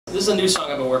This is a new song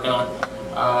I've been working on.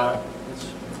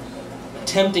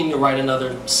 Attempting to write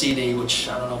another CD, which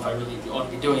I don't know if I really ought to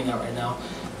be doing that right now.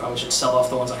 Probably should sell off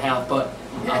the ones I have. But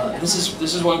this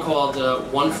is one called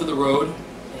 "One for the Road,"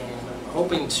 and I'm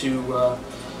hoping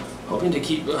to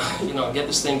keep get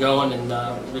this thing going and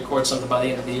record something by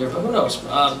the end of the year. But who knows?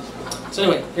 So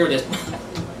anyway, here it is.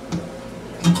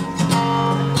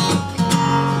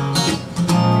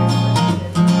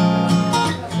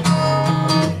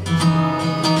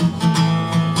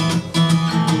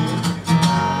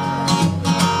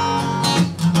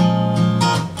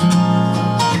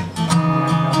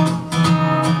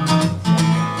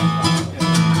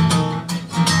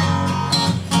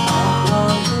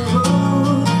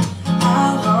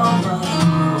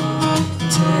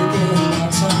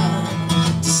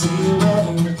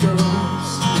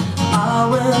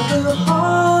 The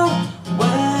hard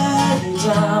way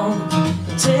down,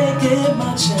 taking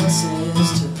my chances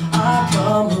till I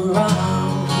come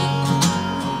around.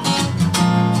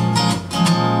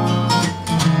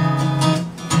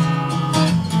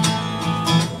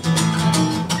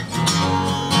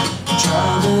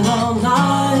 Driving all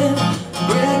night,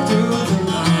 break through the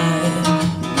night.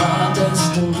 My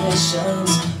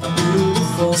destination's a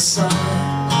beautiful sight.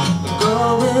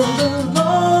 Going the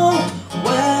long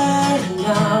way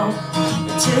now,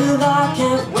 till I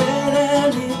can't wait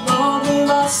any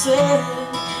longer. I said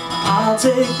I'll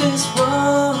take this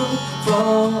one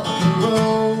for the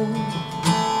road,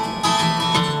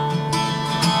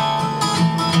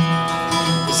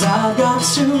 'cause I've got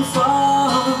too far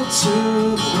to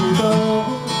go.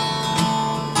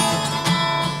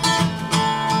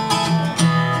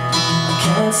 I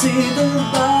can't see the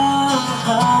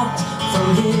light from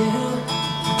here.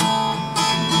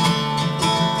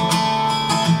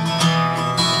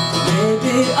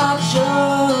 Maybe I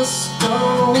just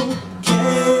don't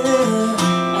care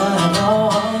at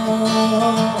all.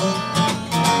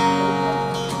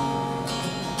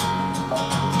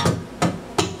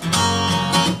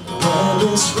 When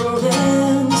this road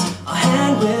ends, I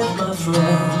hang with my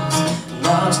friends.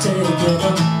 Life's taking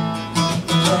up,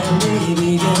 when we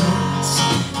begins.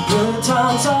 Good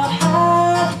times I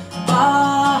had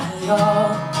by all,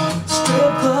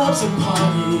 strip clubs and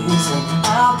parties and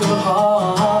alcohol.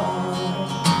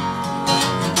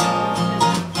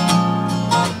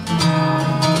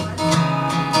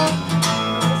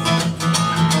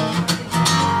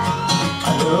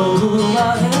 Who I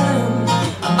am,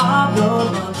 I know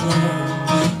my plan.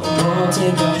 It won't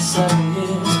take us 7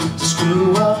 years to screw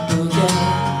up again.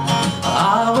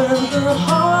 I went the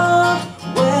hard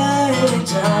way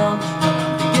down, but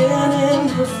I'm beginning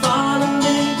to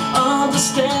finally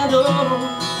understand. Oh,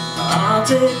 I'll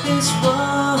take this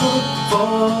one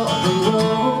for the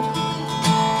road,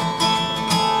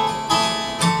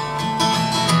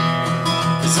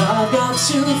 'cause I've got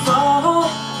too far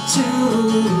to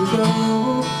go.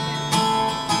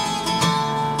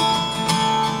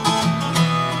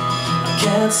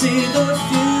 Can't see the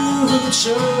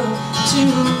future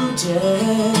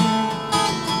today.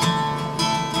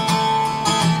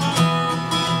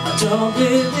 I don't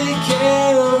really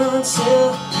care until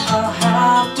I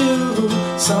have to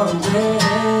someday.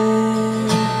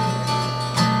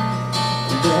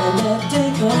 And then that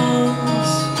day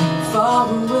comes far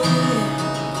away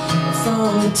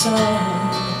from the time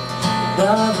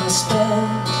that I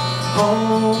spent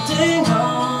holding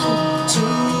on to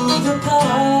the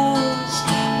past.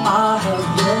 I have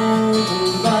learned a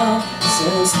lot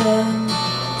since then.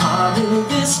 I knew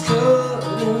this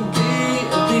couldn't be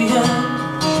at the end.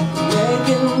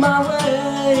 Making my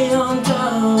way on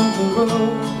down the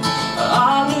road,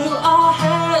 I knew I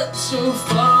had so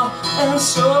far and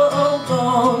so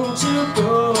long to go.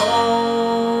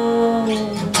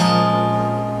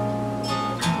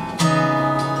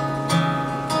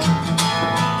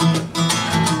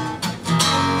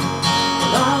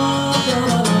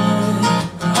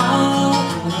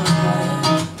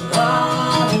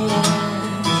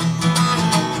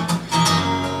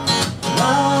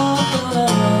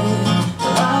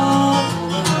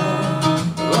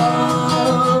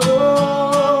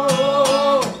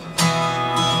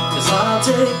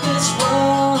 Take this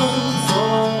one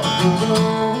for the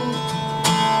road,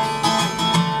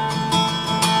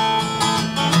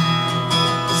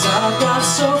 'cause I've got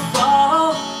so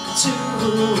far to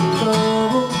go.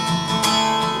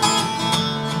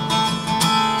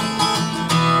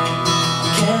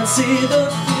 Can't see the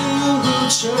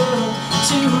future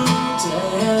too